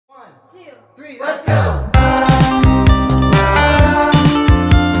3, let's go!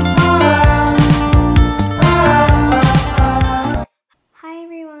 Hi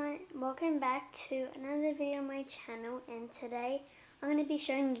everyone, welcome back to another video on my channel, and today I'm going to be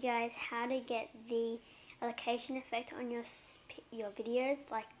showing you guys how to get the allocation effect on your videos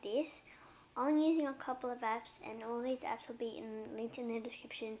like this. I'm using a couple of apps, and all these apps will be linked in the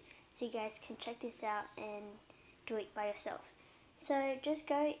description so you guys can check this out and do it by yourself. So just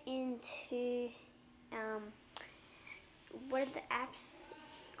go into what are the apps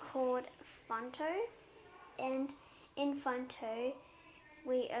called Fonto, and in Fonto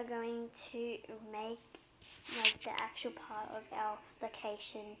we are going to make like the actual part of our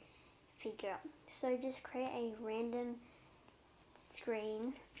location figure. So just create a random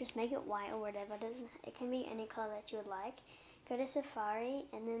screen, just make it white or whatever, it can be any color that you would like. Go to Safari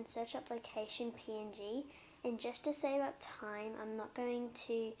and then search up location PNG, and just to save up time, I'm not going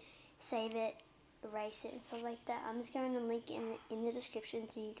to save it, erase it and stuff like that. I'm just going to link in the description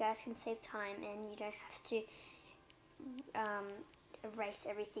so you guys can save time and you don't have to erase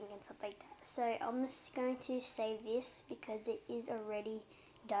everything and stuff like that. So I'm just going to save this because it is already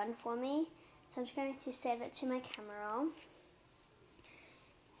done for me. So I'm just going to save it to my camera roll,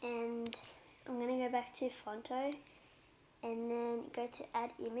 and I'm going to go back to Fonto and then go to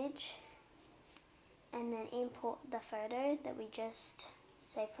add image and then import the photo that we just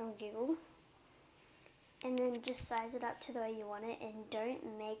saved from Google, and then just size it up to the way you want it, and don't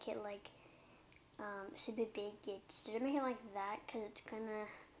make it like super big. Just don't make it like that because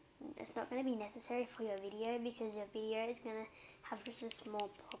it's not gonna be necessary for your video, because your video is gonna have just a small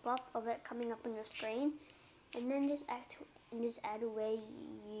pop-up of it coming up on your screen. And then just add where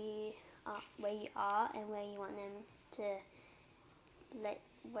you are and where you want them to let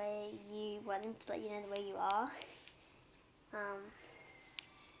you know where you are.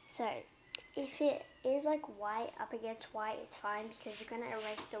 So if it is like white up against white, it's fine because you're going to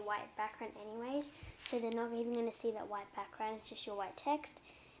erase the white background anyways, so they're not even going to see that white background, it's just your white text.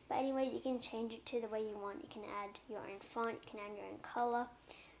 But anyway, you can change it to the way you want. You can add your own font, you can add your own color,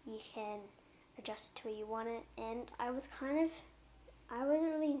 you can adjust it to where you want it. And I wasn't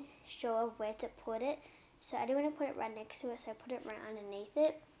really sure of where to put it, so I didn't want to put it right next to it, so I put it right underneath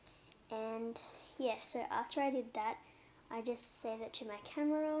it. And yeah, so after I did that, I just saved it to my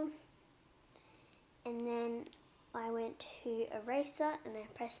camera roll, and then I went to eraser and I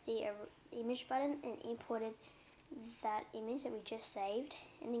pressed the image button and imported that image that we just saved,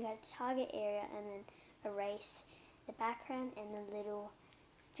 and then go to target area and then erase the background and the little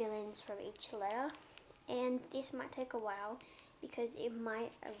fill-ins from each letter. And this might take a while because it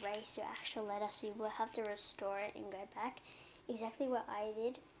might erase your actual letter, so you will have to restore it and go back, exactly what I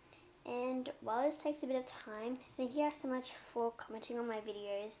did. And while this takes a bit of time, thank you guys so much for commenting on my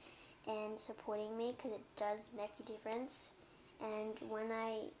videos and supporting me, because it does make a difference, and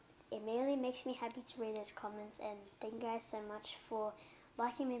it really makes me happy to read those comments. And thank you guys so much for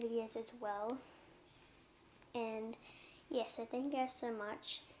liking my videos as well. And yeah, so thank you guys so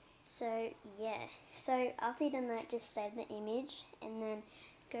much. So yeah, so after you've done that, just save the image and then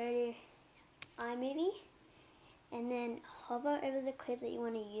go to iMovie and then hover over the clip that you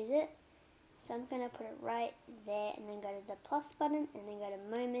want to use it. So I'm going to put it right there, and then go to the plus button and then go to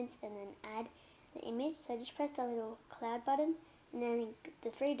moments and then add the image. So just press the little cloud button and then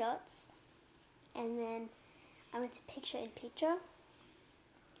the 3 dots, and then I went to picture in picture.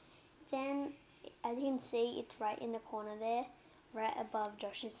 Then as you can see, it's right in the corner there, right above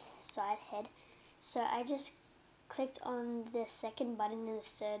Josh's side head. So I just clicked on the second button in the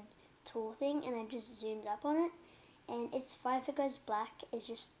third tool thing, and I just zoomed up on it. And it's fine if it goes black. It's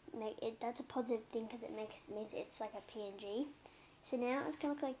just that's a positive thing because it means it's like a PNG. So now it's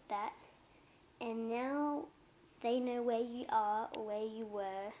gonna look like that, and now they know where you are or where you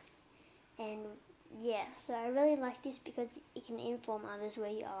were. And yeah, so I really like this because it can inform others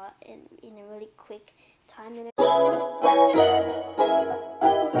where you are in a really quick time.